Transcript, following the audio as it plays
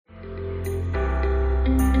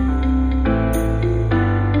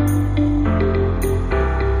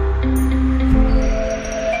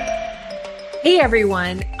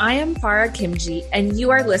everyone, I am Farah Kimji, and you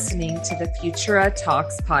are listening to the Futura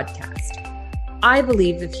Talks podcast. I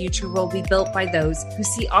believe the future will be built by those who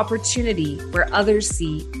see opportunity where others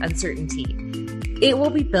see uncertainty. It will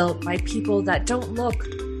be built by people that don't look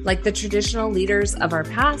like the traditional leaders of our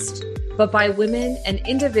past, but by women and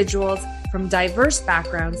individuals from diverse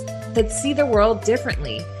backgrounds that see the world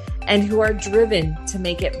differently and who are driven to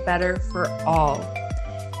make it better for all.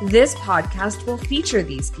 This podcast will feature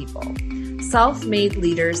these people, self-made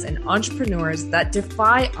leaders and entrepreneurs that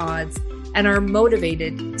defy odds and are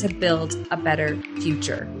motivated to build a better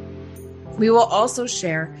future. We will also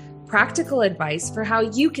share practical advice for how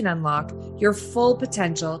you can unlock your full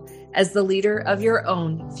potential as the leader of your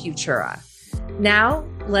own Futura. Now,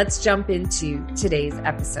 let's jump into today's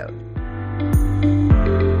episode.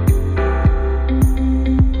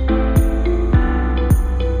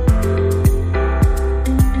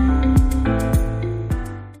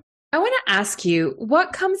 I want to ask you,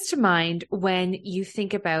 what comes to mind when you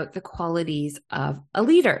think about the qualities of a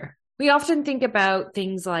leader? We often think about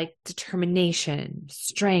things like determination,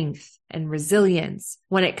 strength, and resilience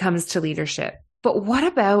when it comes to leadership. But what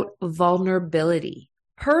about vulnerability?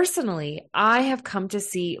 Personally, I have come to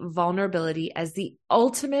see vulnerability as the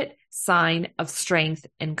ultimate sign of strength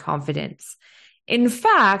and confidence. In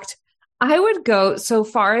fact, I would go so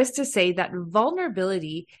far as to say that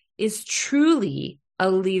vulnerability is truly a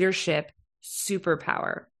leadership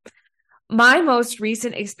superpower. My most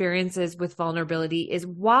recent experiences with vulnerability is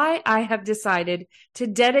why I have decided to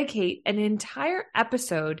dedicate an entire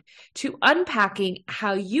episode to unpacking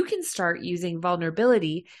how you can start using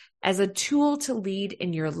vulnerability as a tool to lead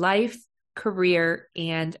in your life, career,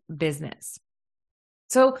 and business.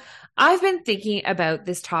 So I've been thinking about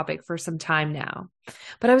this topic for some time now,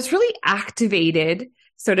 but I was really activated,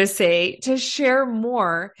 so to say, to share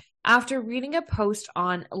more after reading a post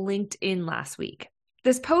on LinkedIn last week.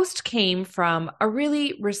 This post came from a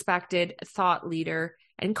really respected thought leader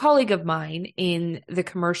and colleague of mine in the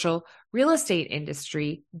commercial real estate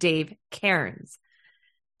industry, Dave Cairns.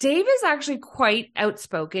 Dave is actually quite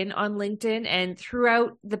outspoken on LinkedIn, and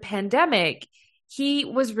throughout the pandemic, he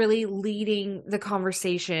was really leading the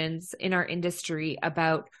conversations in our industry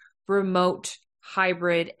about remote,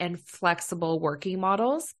 hybrid, and flexible working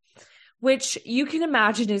models, which you can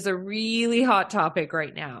imagine is a really hot topic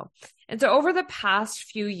right now. And so over the past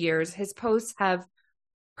few years, his posts have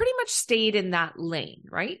pretty much stayed in that lane,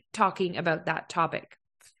 right? Talking about that topic.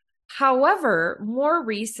 However, more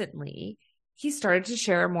recently, he started to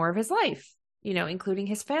share more of his life, including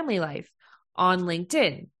his family life on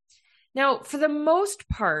LinkedIn. Now, for the most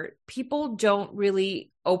part, people don't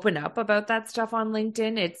really open up about that stuff on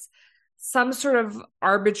LinkedIn. It's some sort of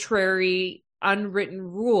arbitrary, unwritten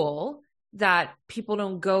rule that people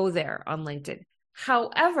don't go there on LinkedIn.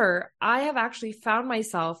 However, I have actually found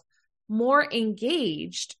myself more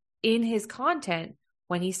engaged in his content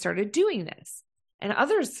when he started doing this, and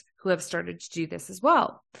others who have started to do this as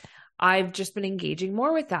well. I've just been engaging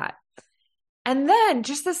more with that. And then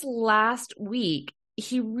just this last week,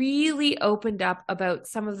 he really opened up about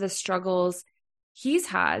some of the struggles he's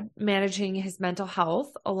had managing his mental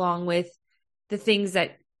health, along with the things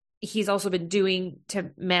that he's also been doing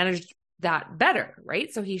to manage that better,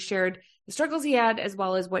 right? So he shared the struggles he had as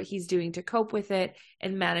well as what he's doing to cope with it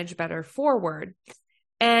and manage better forward.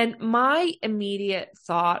 And my immediate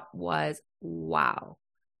thought was, wow,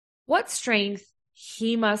 what strength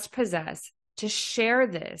he must possess to share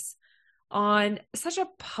this on such a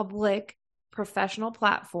public, professional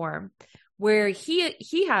platform where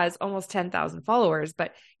he has almost 10,000 followers,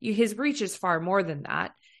 but his reach is far more than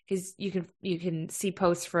that, because you can see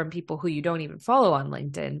posts from people who you don't even follow on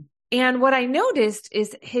LinkedIn. And what I noticed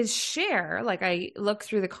is his share, like I looked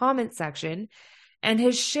through the comment section, and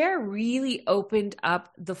his share really opened up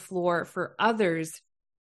the floor for others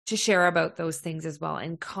to share about those things as well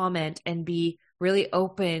and comment and be really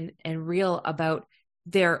open and real about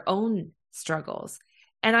their own struggles.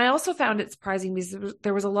 And I also found it surprising because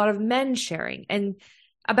there was a lot of men sharing and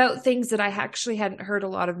about things that I actually hadn't heard a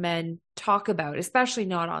lot of men talk about, especially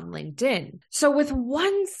not on LinkedIn. So with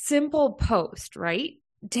one simple post, right,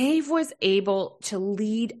 Dave was able to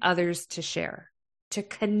lead others to share, to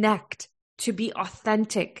connect, to be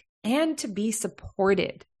authentic, and to be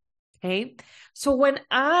supported. Okay. So when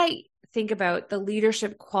I think about the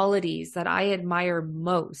leadership qualities that I admire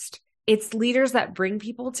most, it's leaders that bring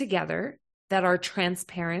people together, that are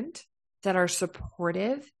transparent, that are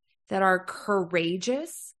supportive, that are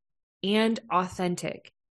courageous and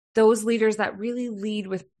authentic. Those leaders that really lead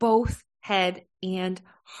with both head and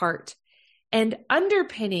heart. And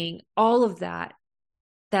underpinning all of that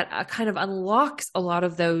kind of unlocks a lot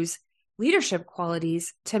of those leadership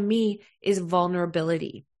qualities to me is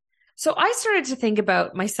vulnerability. So I started to think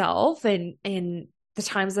about myself and the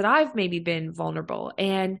times that I've maybe been vulnerable.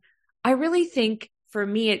 And I really think for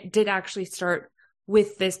me, it did actually start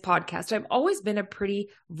with this podcast. I've always been a pretty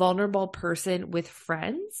vulnerable person with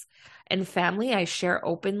friends and family. I share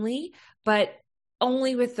openly, but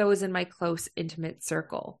only with those in my close, intimate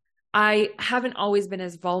circle. I haven't always been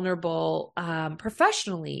as vulnerable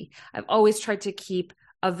professionally. I've always tried to keep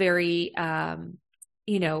a very,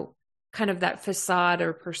 kind of that facade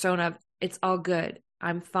or persona of it's all good.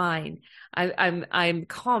 I'm fine. I'm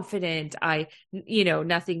confident.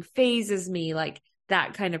 Nothing phases me, like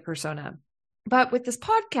that kind of persona. But with this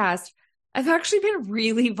podcast, I've actually been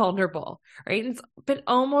really vulnerable, right? It's been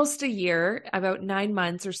almost a year, about 9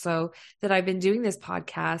 months or so that I've been doing this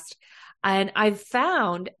podcast. And I've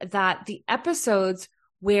found that the episodes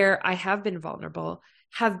where I have been vulnerable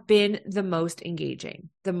have been the most engaging,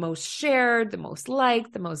 the most shared, the most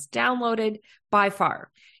liked, the most downloaded by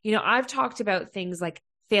far. I've talked about things like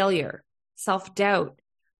failure, self-doubt,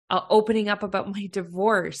 opening up about my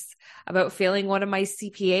divorce, about failing one of my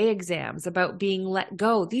CPA exams, about being let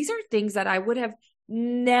go. These are things that I would have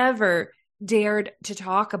never dared to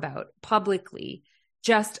talk about publicly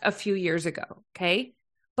just a few years ago. Okay.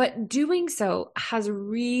 But doing so has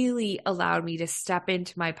really allowed me to step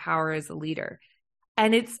into my power as a leader.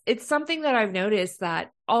 And it's something that I've noticed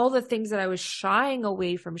that all the things that I was shying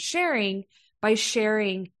away from sharing, by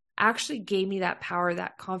sharing actually gave me that power,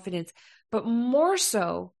 that confidence. But more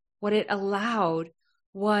so, what it allowed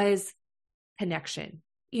was connection.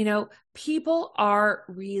 People are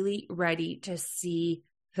really ready to see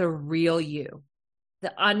the real you,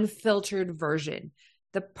 the unfiltered version,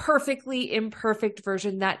 the perfectly imperfect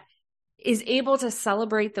version that is able to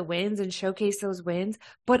celebrate the wins and showcase those wins,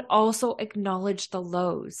 but also acknowledge the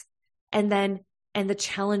lows and the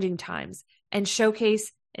challenging times and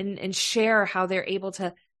showcase and share how they're able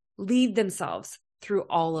to lead themselves through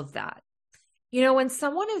all of that. When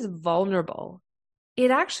someone is vulnerable,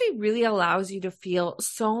 it actually really allows you to feel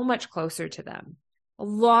so much closer to them, a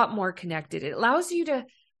lot more connected. It allows you to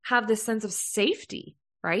have this sense of safety,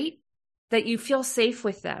 right? That you feel safe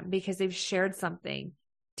with them because they've shared something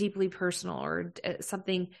deeply personal or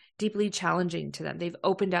something deeply challenging to them. They've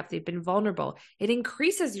opened up, they've been vulnerable. It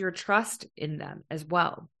increases your trust in them as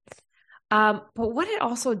well. But what it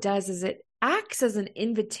also does is it acts as an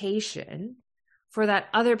invitation for that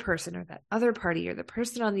other person or that other party or the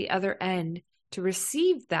person on the other end to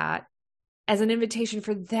receive that as an invitation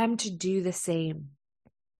for them to do the same,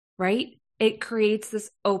 right? It creates this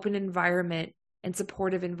open environment and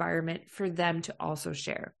supportive environment for them to also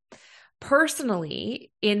share.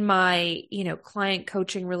 Personally, in my, client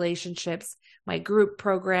coaching relationships, my group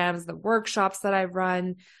programs, the workshops that I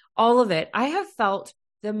run, all of it, I have felt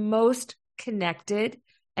the most connected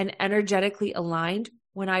and energetically aligned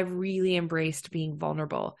when I've really embraced being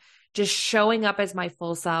vulnerable, just showing up as my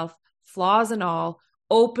full self, flaws and all,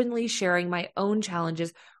 openly sharing my own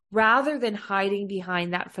challenges rather than hiding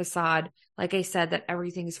behind that facade, like I said, that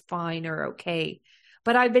everything's fine or okay.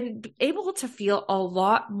 But I've been able to feel a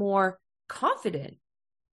lot more confident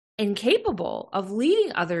and capable of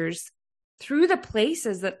leading others through the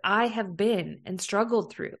places that I have been and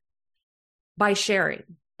struggled through by sharing.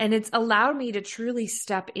 And it's allowed me to truly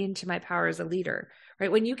step into my power as a leader,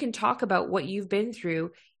 right? When you can talk about what you've been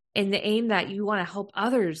through and the aim that you want to help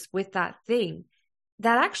others with that thing,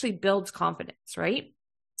 that actually builds confidence, right?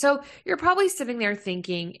 So you're probably sitting there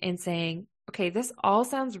thinking and saying, okay, this all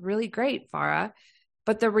sounds really great, Farah.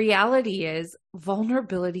 But the reality is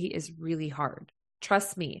vulnerability is really hard.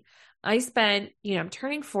 Trust me. I spent, I'm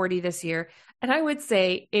turning 40 this year, and I would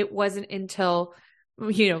say it wasn't until,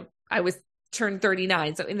 I was turned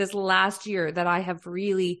 39. So in this last year that I have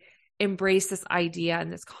really embraced this idea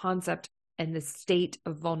and this concept and this state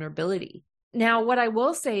of vulnerability. Now, what I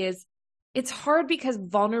will say is it's hard because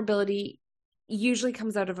vulnerability usually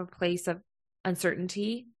comes out of a place of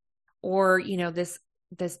uncertainty or,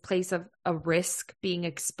 this place of a risk being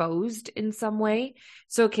exposed in some way.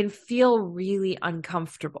 So it can feel really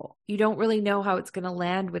uncomfortable. You don't really know how it's going to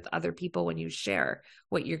land with other people when you share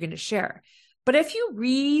what you're going to share. But if you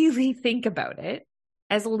really think about it,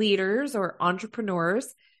 as leaders or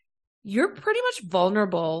entrepreneurs, you're pretty much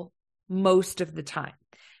vulnerable most of the time.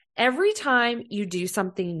 Every time you do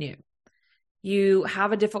something new, you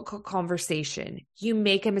have a difficult conversation, you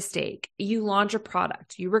make a mistake, you launch a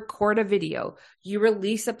product, you record a video, you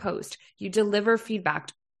release a post, you deliver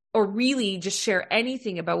feedback, or really just share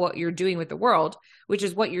anything about what you're doing with the world, which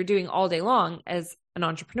is what you're doing all day long as an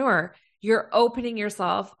entrepreneur, you're opening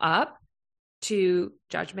yourself up to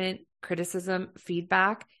judgment, criticism,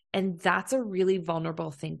 feedback, And that's a really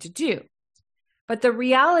vulnerable thing to do. But the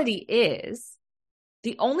reality is,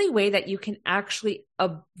 the only way that you can actually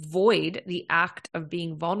avoid the act of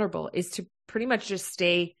being vulnerable is to pretty much just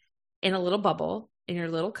stay in a little bubble, in your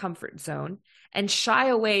little comfort zone, and shy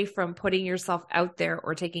away from putting yourself out there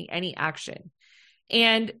or taking any action.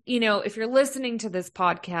 And, if you're listening to this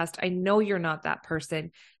podcast, I know you're not that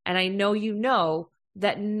person. And I know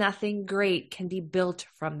that nothing great can be built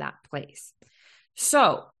from that place.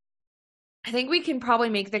 So I think we can probably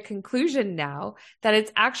make the conclusion now that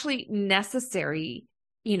it's actually necessary.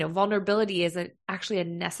 Vulnerability is actually a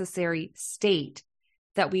necessary state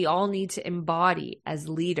that we all need to embody as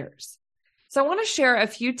leaders. So I want to share a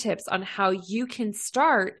few tips on how you can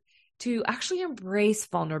start to actually embrace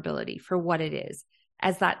vulnerability for what it is,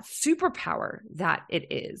 as that superpower that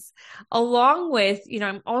it is. Along with,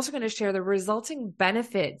 I'm also going to share the resulting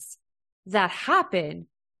benefits that happen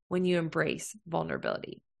when you embrace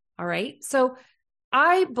vulnerability. All right. So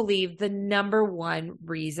I believe the number one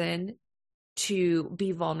reason to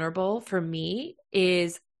be vulnerable for me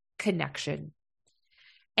is connection.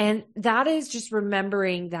 And that is just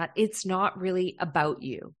remembering that it's not really about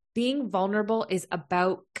you. Being vulnerable is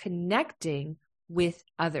about connecting with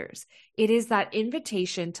others. It is that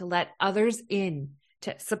invitation to let others in,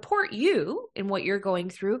 to support you in what you're going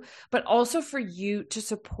through, but also for you to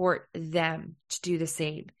support them to do the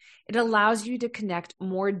same. It allows you to connect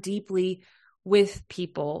more deeply with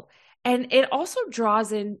people. And it also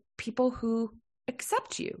draws in people who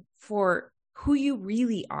accept you for who you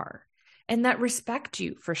really are and that respect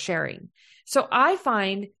you for sharing. So I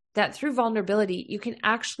find that through vulnerability, you can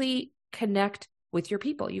actually connect with your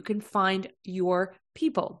people. You can find your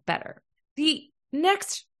people better. The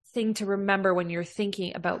next thing to remember when you're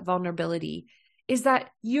thinking about vulnerability is that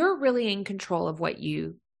you're really in control of what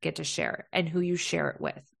you get to share and who you share it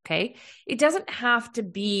with. Okay. It doesn't have to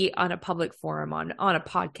be on a public forum, on a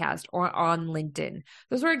podcast or on LinkedIn.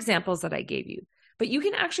 Those were examples that I gave you, but you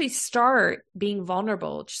can actually start being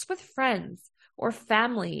vulnerable just with friends or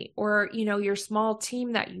family or, your small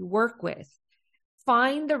team that you work with.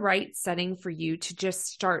 Find the right setting for you to just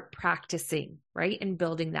start practicing, right? And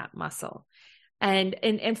building that muscle. And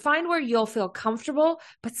find where you'll feel comfortable,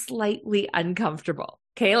 but slightly uncomfortable.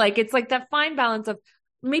 Okay. Like it's like that fine balance of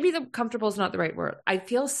maybe the comfortable is not the right word. I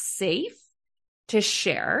feel safe to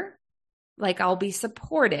share, like I'll be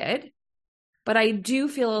supported, but I do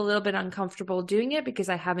feel a little bit uncomfortable doing it because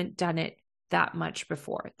I haven't done it that much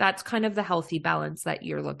before. That's kind of the healthy balance that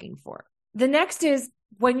you're looking for. The next is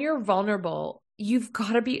when you're vulnerable, you've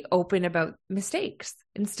got to be open about mistakes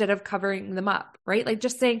instead of covering them up, right? Like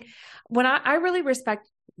just saying, when I really respect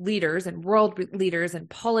leaders and world leaders and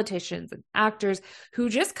politicians and actors who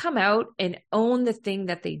just come out and own the thing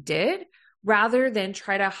that they did rather than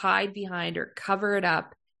try to hide behind or cover it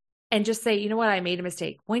up and just say, you know what, I made a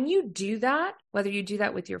mistake. When you do that, whether you do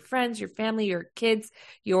that with your friends, your family, your kids,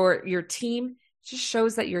 your team, it just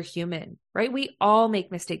shows that you're human, right? We all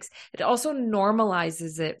make mistakes. It also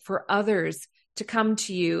normalizes it for others to come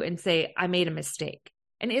to you and say, I made a mistake.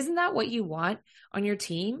 And isn't that what you want on your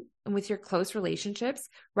team and with your close relationships,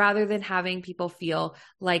 rather than having people feel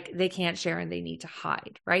like they can't share and they need to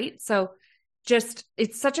hide, right? So just,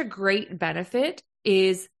 it's such a great benefit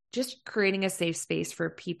is just creating a safe space for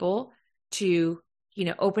people to,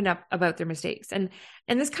 open up about their mistakes. And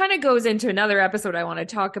this kind of goes into another episode I want to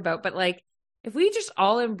talk about, but like, if we just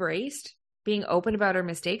all embraced being open about our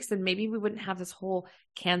mistakes, then maybe we wouldn't have this whole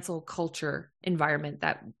cancel culture environment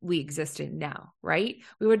that we exist in now, right?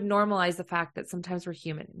 We would normalize the fact that sometimes we're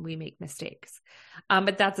human and we make mistakes.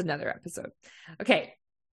 But that's another episode. Okay.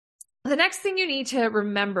 The next thing you need to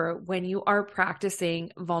remember when you are practicing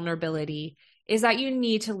vulnerability is that you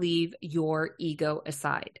need to leave your ego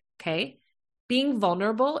aside. Okay. Being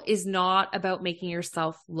vulnerable is not about making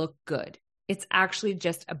yourself look good. It's actually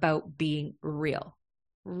just about being real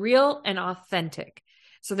and authentic.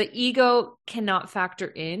 So the ego cannot factor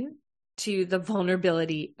in to the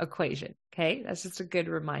vulnerability equation. Okay. That's just a good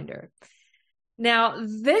reminder. Now,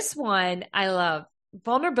 this one I love.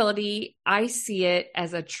 Vulnerability, I see it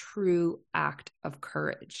as a true act of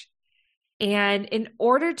courage. And in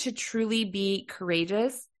order to truly be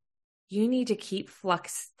courageous, you need to keep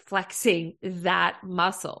flexing that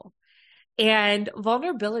muscle. And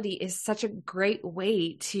vulnerability is such a great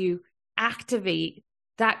way to activate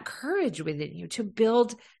that courage within you, to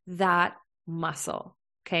build that muscle.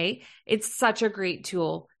 Okay. It's such a great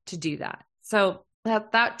tool to do that. So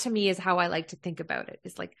that to me is how I like to think about it.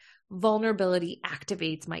 It's like vulnerability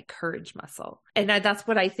activates my courage muscle. And that's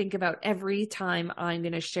what I think about every time I'm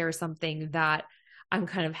going to share something that I'm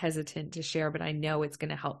kind of hesitant to share, but I know it's going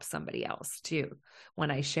to help somebody else too when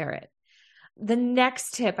I share it. The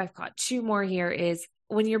next tip, I've got 2 more here, is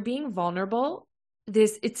when you're being vulnerable,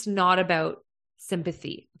 it's not about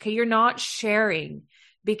sympathy. Okay. You're not sharing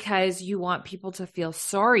because you want people to feel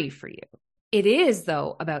sorry for you. It is,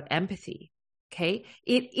 though, about empathy. Okay.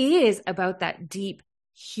 It is about that deep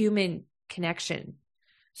human connection.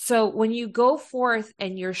 So when you go forth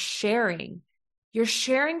and you're sharing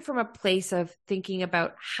from a place of thinking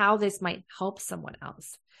about how this might help someone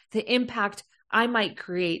else, the impact I might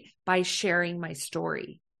create by sharing my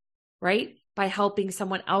story, right? By helping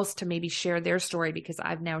someone else to maybe share their story because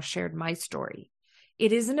I've now shared my story.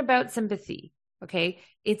 It isn't about sympathy, okay?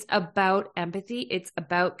 It's about empathy. It's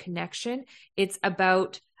about connection. It's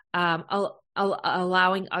about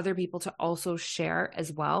allowing other people to also share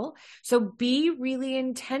as well. So be really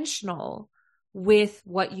intentional with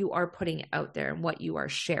what you are putting out there and what you are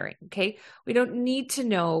sharing, okay? We don't need to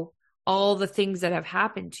know all the things that have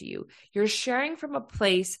happened to you. You're sharing from a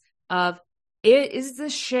place of, is the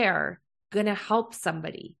share going to help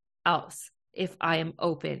somebody else if I am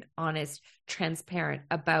open, honest, transparent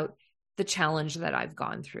about the challenge that I've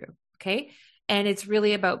gone through, okay? And it's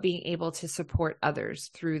really about being able to support others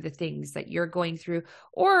through the things that you're going through,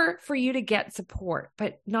 or for you to get support,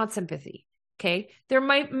 but not sympathy, okay? There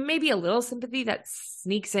might maybe a little sympathy that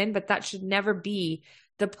sneaks in, but that should never be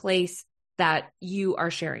the place that you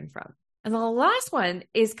are sharing from. And the last one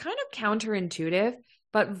is kind of counterintuitive,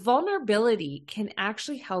 but vulnerability can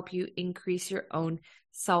actually help you increase your own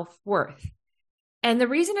self-worth. And the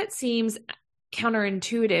reason it seems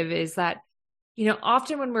counterintuitive is that,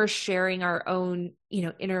 often when we're sharing our own,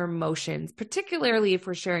 inner emotions, particularly if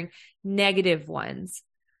we're sharing negative ones,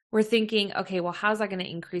 we're thinking, okay, well, how's that going to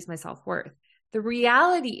increase my self-worth? The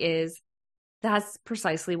reality is that's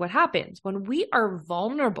precisely what happens. When we are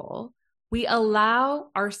vulnerable, we allow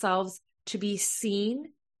ourselves to be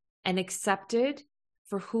seen and accepted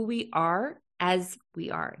for who we are,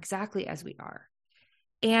 exactly as we are.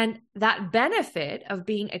 And that benefit of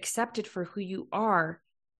being accepted for who you are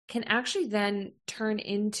can actually then turn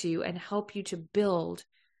into and help you to build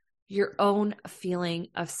your own feeling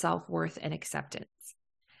of self-worth and acceptance.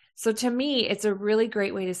 So to me, it's a really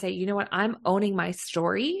great way to say, you know what, I'm owning my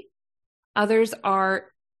story. Others are,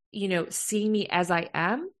 seeing me as I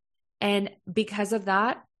am. And because of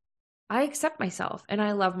that, I accept myself and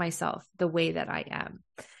I love myself the way that I am.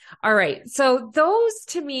 All right. So those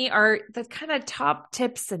to me are the kind of top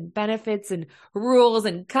tips and benefits and rules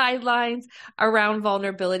and guidelines around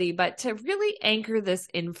vulnerability. But to really anchor this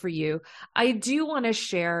in for you, I do want to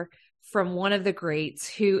share from one of the greats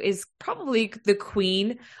who is probably the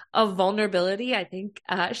queen of vulnerability. I think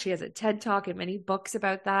she has a TED Talk and many books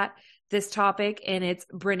about this topic, and it's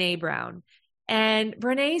Brené Brown. And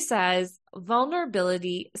Brené says,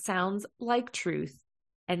 vulnerability sounds like truth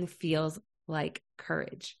and feels like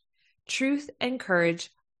courage. Truth and courage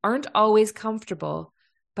aren't always comfortable,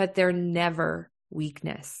 but they're never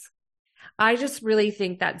weakness. I just really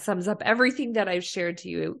think that sums up everything that I've shared to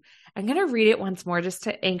you. I'm going to read it once more just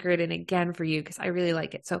to anchor it in again for you because I really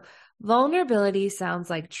like it. So vulnerability sounds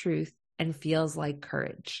like truth and feels like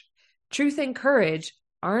courage. Truth and courage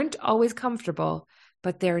aren't always comfortable,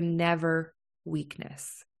 but they're never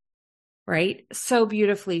weakness. Right? So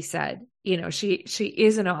beautifully said. She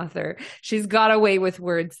is an author. She's got a way with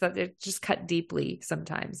words that they just cut deeply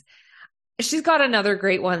sometimes. She's got another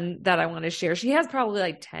great one that I want to share. She has probably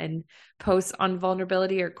like 10 posts on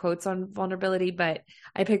vulnerability or quotes on vulnerability, but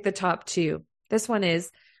I picked the top 2. This one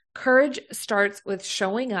is, courage starts with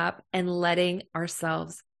showing up and letting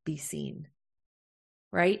ourselves be seen.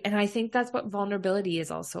 Right? And I think that's what vulnerability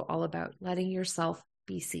is also all about, letting yourself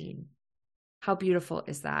be seen. How beautiful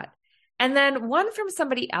is that? And then one from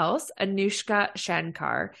somebody else, Anushka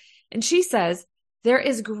Shankar, and she says, there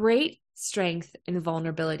is great strength in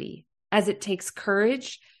vulnerability as it takes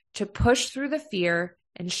courage to push through the fear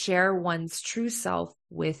and share one's true self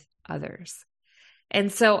with others.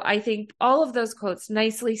 And so I think all of those quotes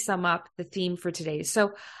nicely sum up the theme for today.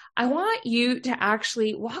 So I want you to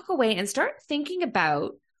actually walk away and start thinking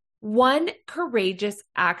about one courageous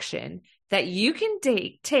action that you can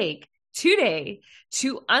take today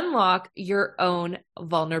to unlock your own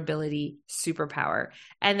vulnerability superpower.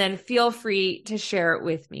 And then feel free to share it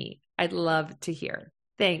with me. I'd love to hear.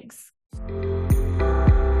 Thanks.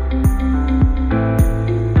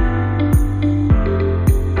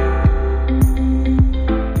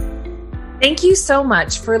 Thank you so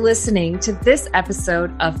much for listening to this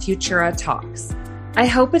episode of Futura Talks. I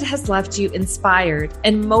hope it has left you inspired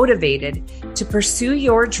and motivated to pursue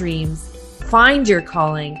your dreams, find your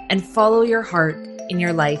calling, and follow your heart in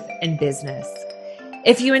your life and business.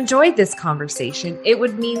 If you enjoyed this conversation, it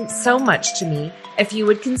would mean so much to me if you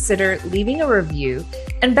would consider leaving a review,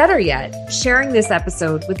 and better yet, sharing this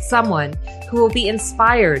episode with someone who will be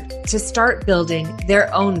inspired to start building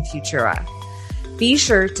their own Futura. Be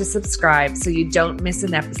sure to subscribe so you don't miss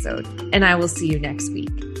an episode, and I will see you next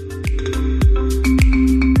week.